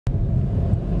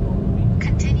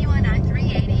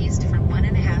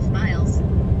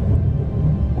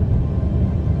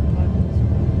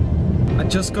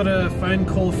just got a phone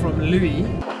call from Louis.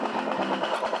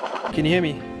 Can you hear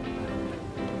me?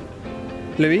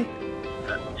 Louis?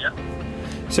 Yeah.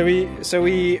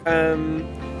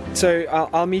 So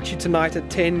I'll meet you tonight at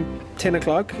 10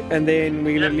 o'clock, and then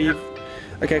we're gonna leave.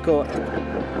 Okay, cool.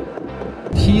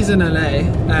 He's in LA,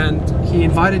 and he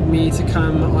invited me to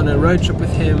come on a road trip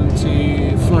with him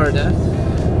to Florida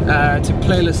to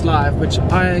Playlist Live, which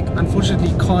I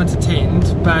unfortunately can't attend,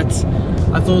 but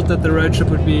I thought that the road trip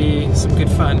would be some good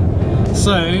fun.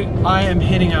 So I am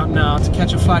heading out now to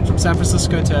catch a flight from San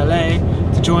Francisco to LA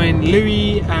to join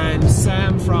Louis and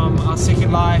Sam from Our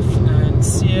Second Life and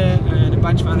Sia and a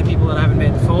bunch of other people that I haven't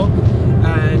met before,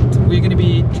 and we're going to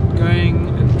be going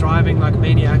and driving like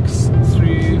maniacs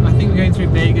through, I think we're going through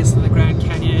Vegas to the Grand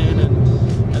Canyon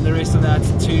and the rest of that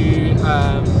to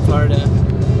Florida.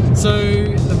 So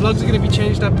the vlogs are going to be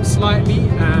changed up slightly,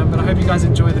 but I hope you guys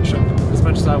enjoy the trip as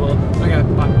much as I will. Okay,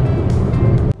 bye.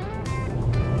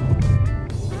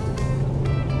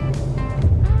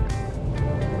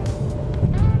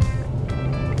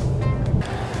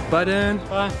 Bye, Dan.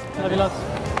 Bye. Love you lots.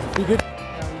 You good?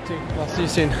 Yeah, you too. I'll see you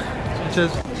soon.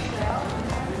 Cheers.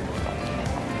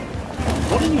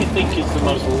 What do you think is the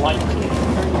most likely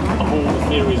of all the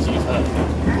theories you've heard?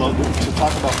 Well, to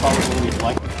talk about probability of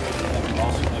likely and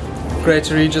also Great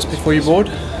to read just before you board.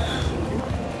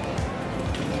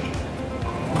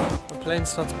 The plane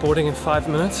starts boarding in 5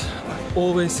 minutes. I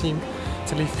always seem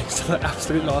to leave things to the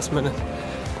absolute last minute,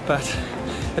 but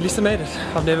at least I made it.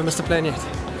 I've never missed a plane yet.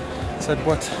 So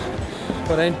what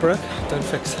ain't broke, don't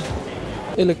fix.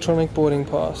 Electronic boarding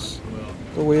pass,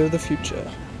 the way of the future.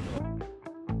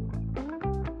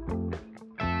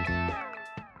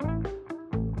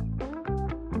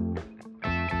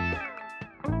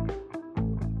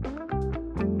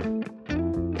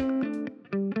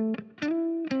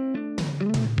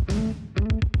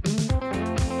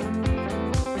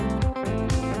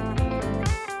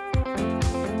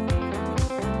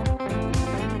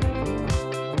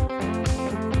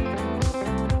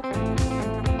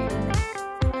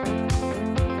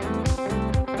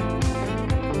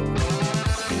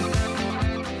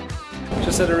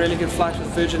 Just had a really good flight with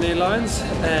Virgin Airlines,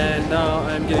 and now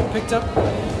I'm getting picked up,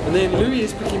 and then Louis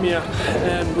is picking me up,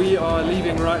 and we are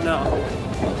leaving right now.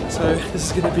 So this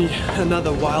is going to be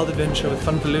another wild adventure with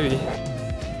fun for Louis.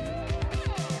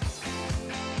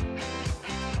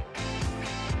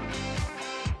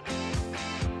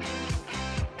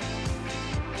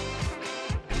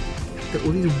 Got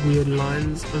all these weird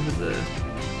lines over there.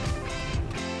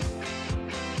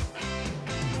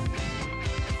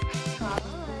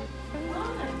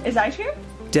 Is that true?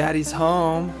 Daddy's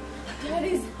home.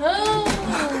 Daddy's home!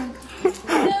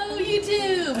 No,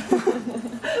 YouTube!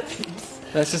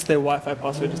 That's just their Wi-Fi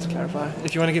password, just to clarify.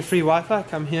 If you want to get free Wi-Fi,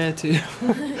 come here to... No,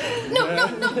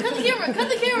 cut the camera, cut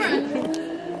the camera!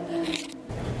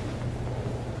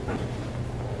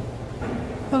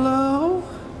 Hello?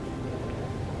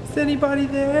 Is anybody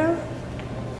there?